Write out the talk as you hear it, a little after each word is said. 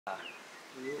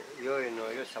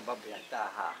Yo sababu ya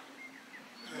taha.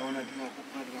 Naona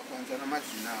tunakuanza na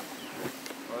majina hapo.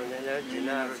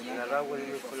 Jina langu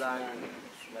ni fulani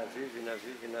na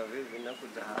vivi na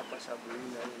kuja hapa sababu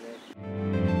ile.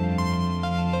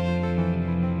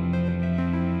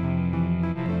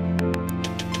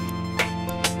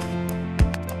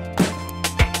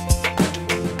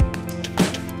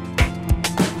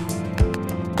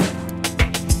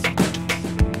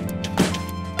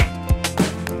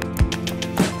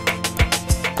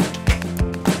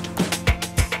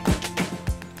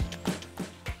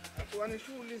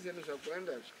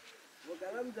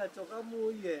 Mkalamza toka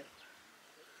muye.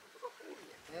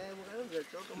 Mkalamza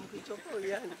toka mkichoko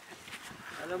yani.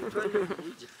 Ana mtoni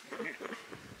kuja.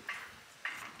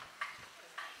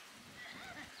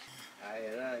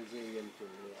 Haya rangi ya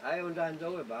mtoni. Haya undanza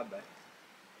we baba.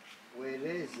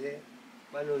 Weleze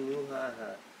bano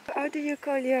nuhaha. How do you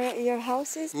call your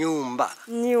houses? Nyumba.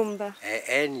 Nyumba.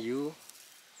 N-U.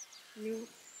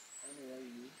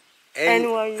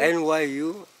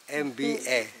 N-Y-U-M-B-A.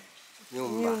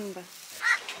 Nyumba. Nyumba.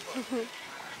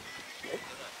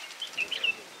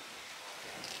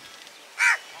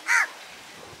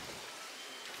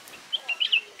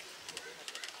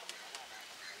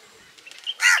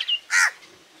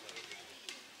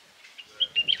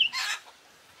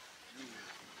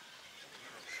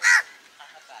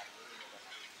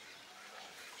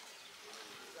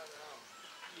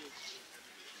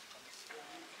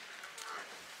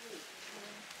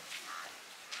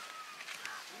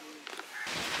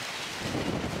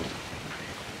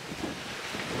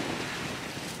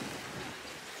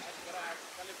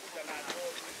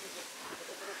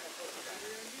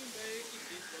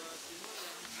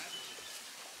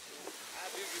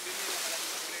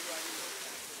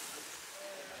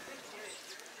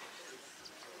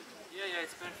 Yeah,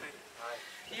 it's perfect.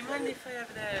 Do you mind if I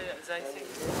have the Zaisik?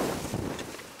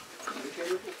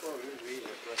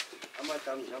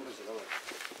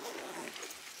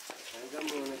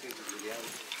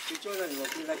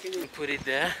 Put it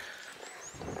there.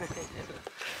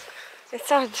 It's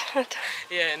hard.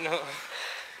 Yeah, no.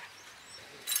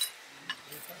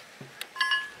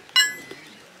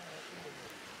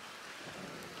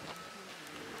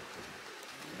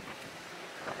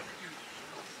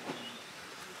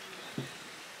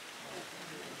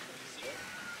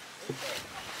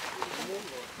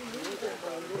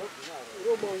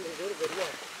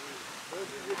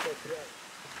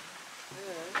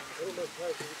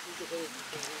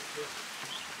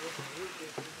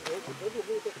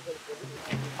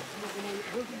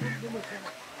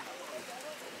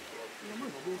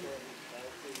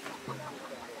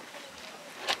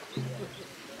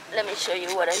 Let me show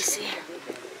you what I see.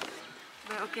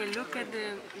 Well, okay, look at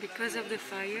because of the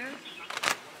fire.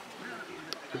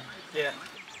 Yeah.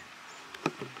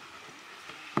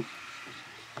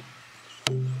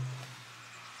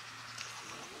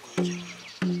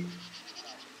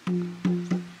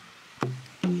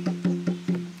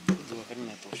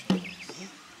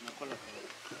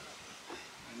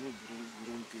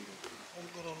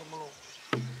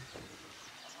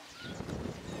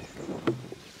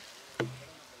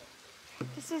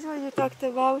 This is what you talked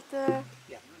about. Yeah,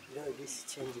 no, this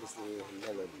changes the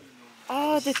melody.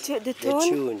 Oh, the tone? The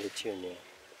tune, yeah.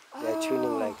 They're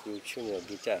tuning like you tune your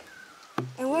guitar.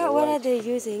 And what are they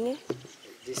using?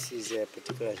 This is a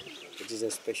particular, it is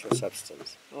a special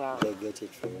substance. Wow. They get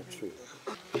it from a tree.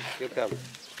 You come.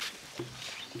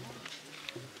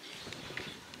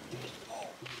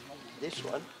 This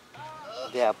one,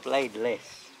 they applied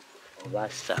less of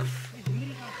that stuff.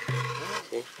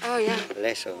 See? Oh, yeah.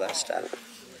 Less of that stuff.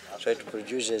 So it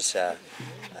produces a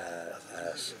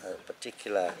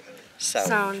particular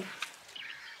sound.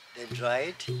 They dry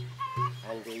it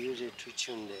and they use it to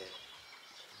tune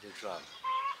the drum.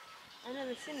 I've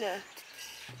never seen that.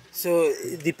 So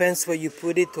it depends where you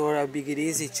put it or how big it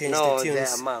is, it changes the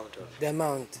tunes? The amount of it. The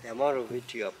amount. The amount of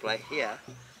it you apply here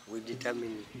will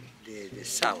determine the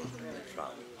sound of the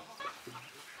drum.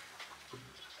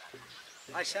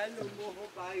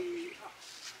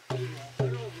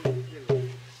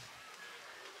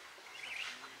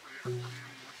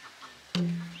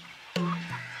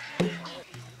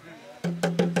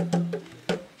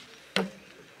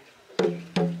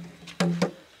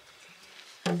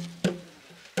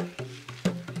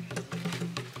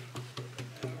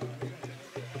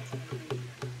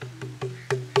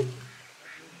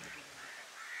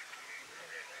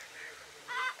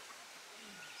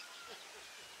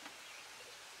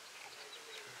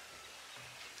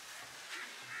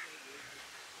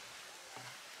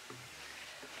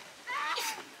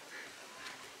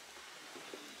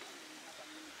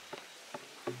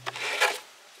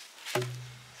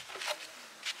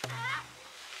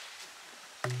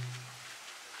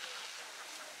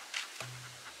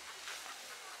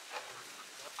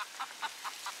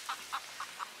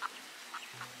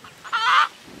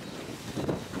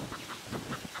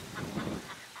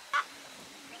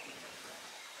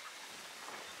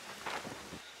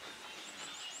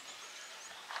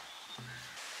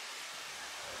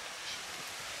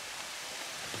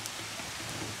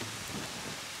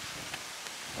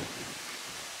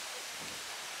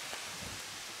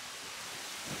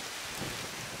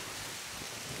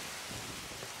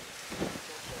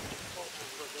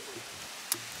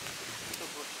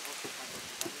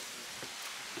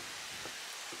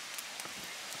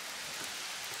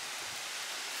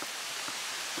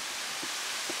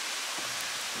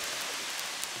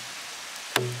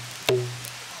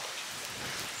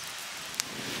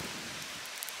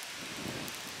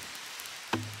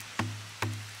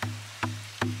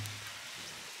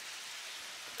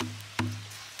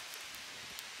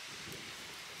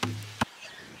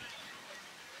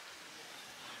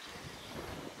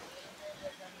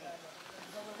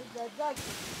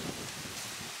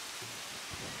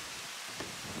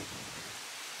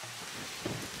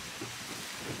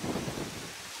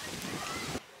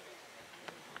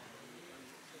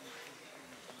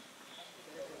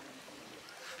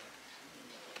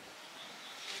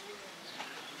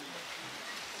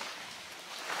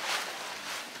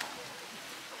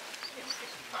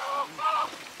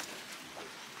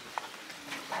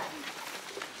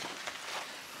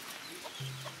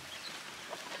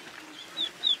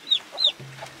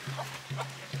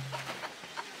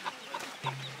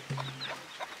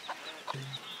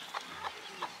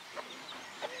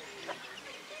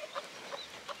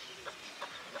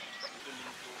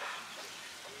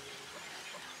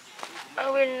 I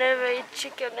will never eat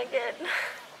chicken again.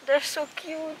 They're so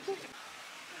cute.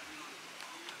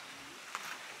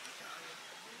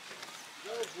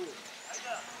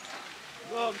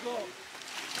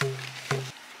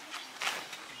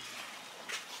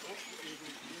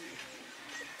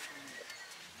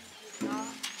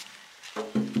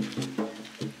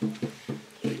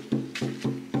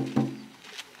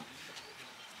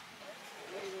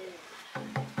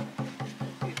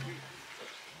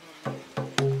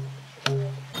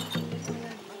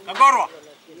 Agora,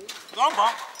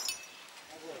 vamos.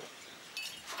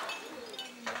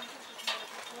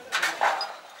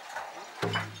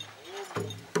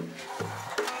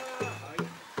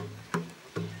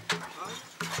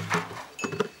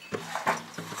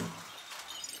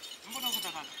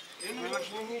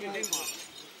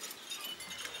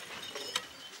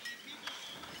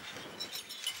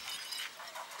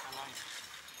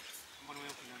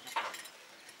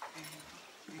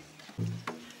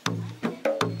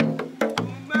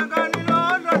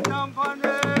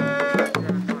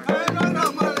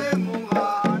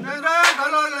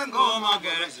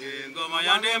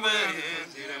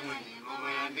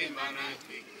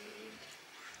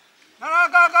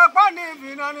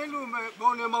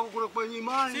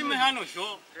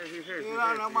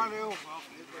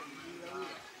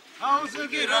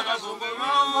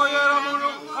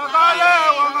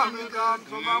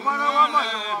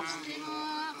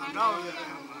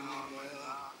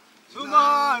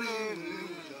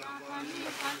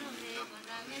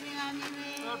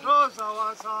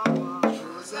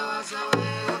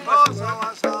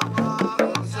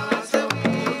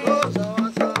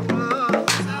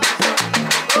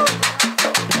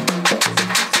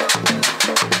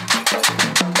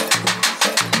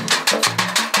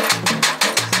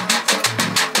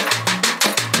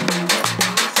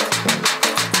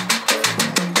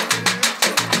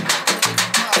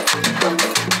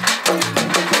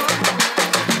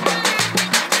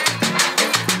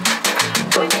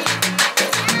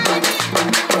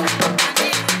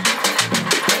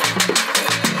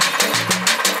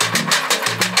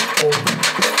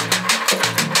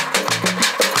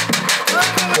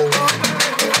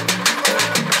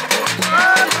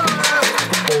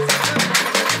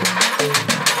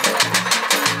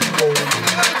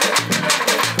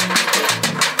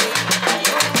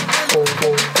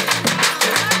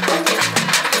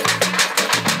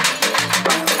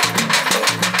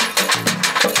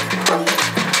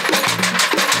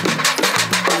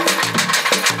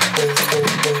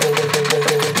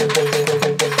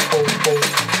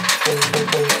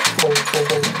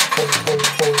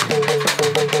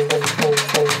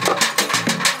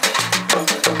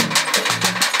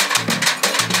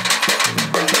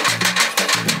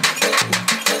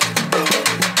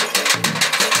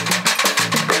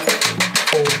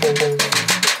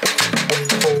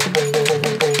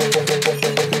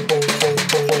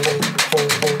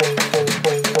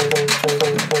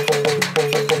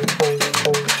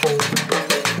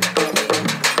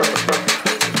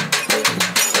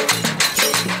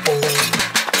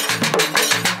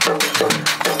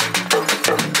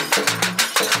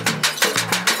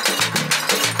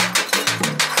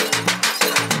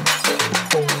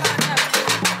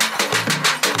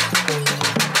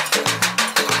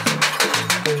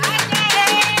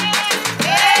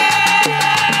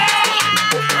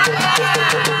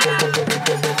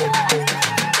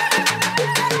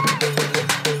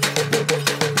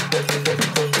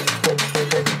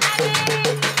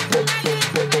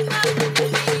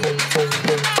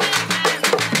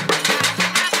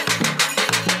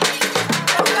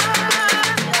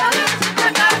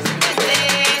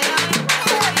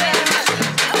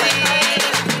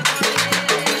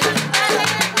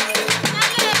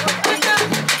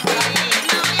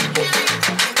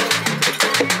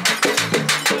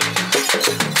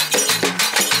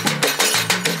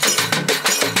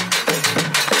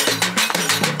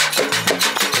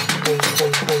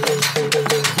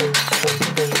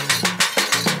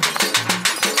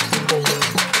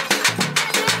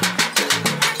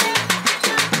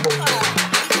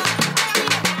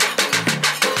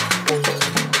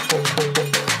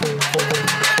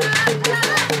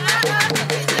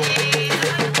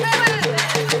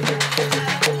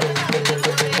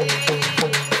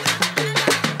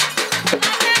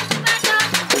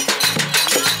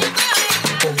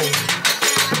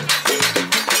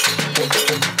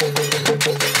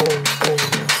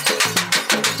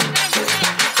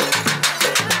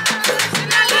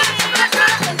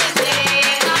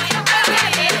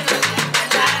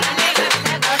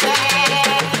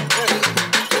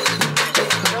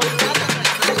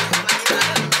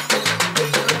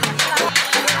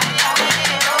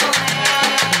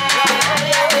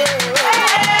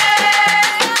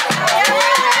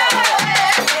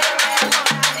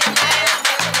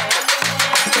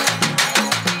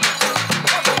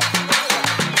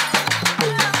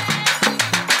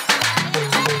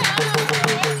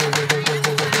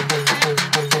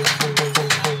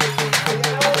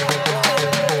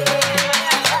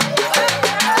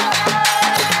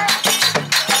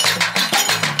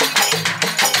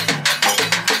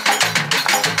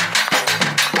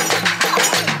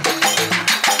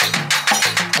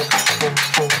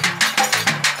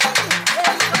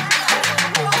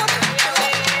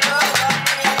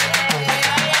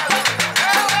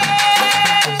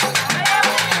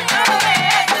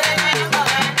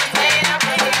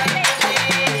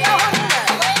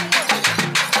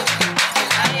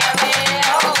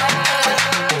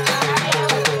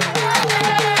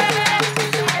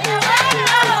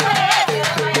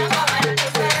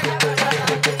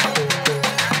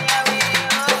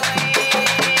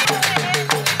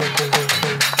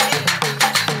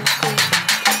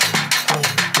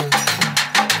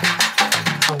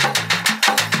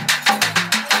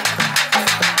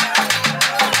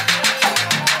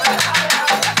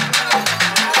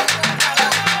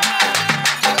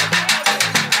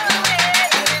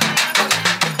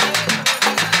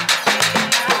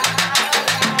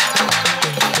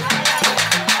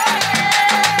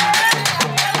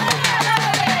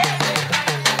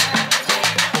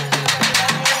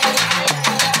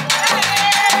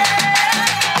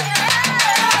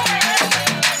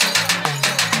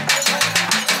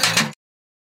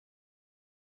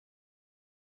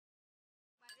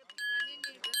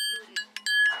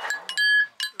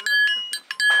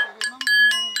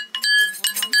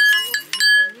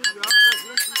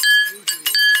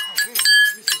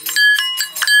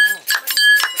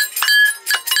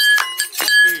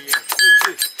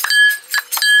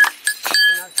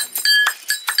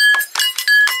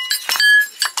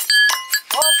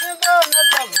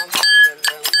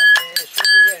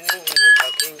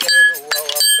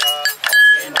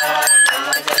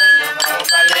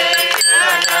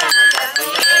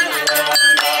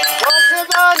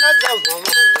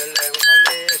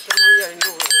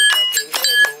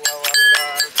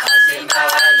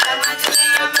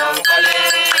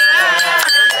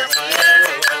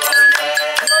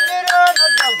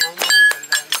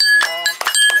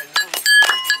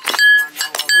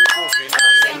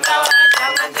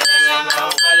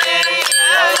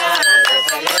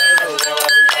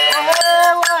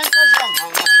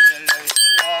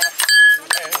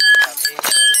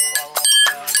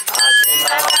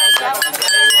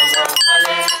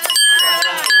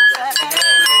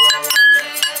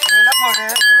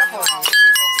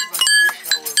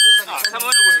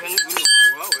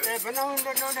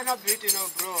 no beauty, no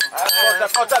bro.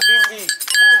 Kota biti.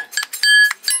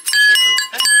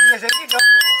 Yes, I did, bro.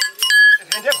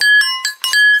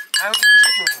 I will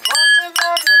check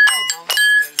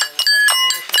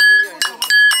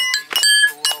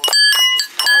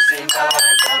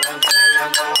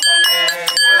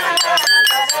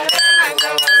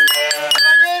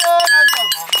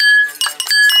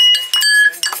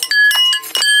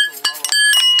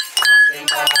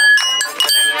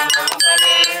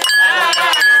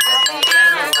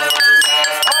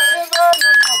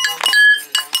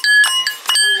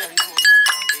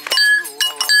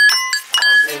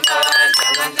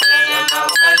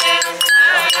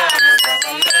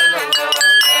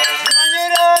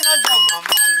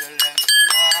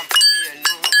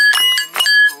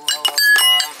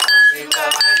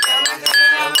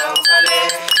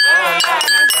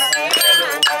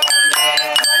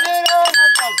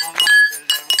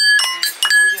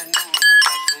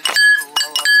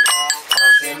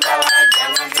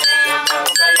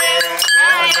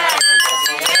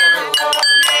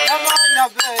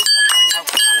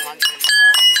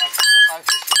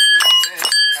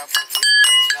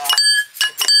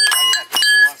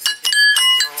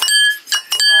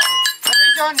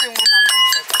you.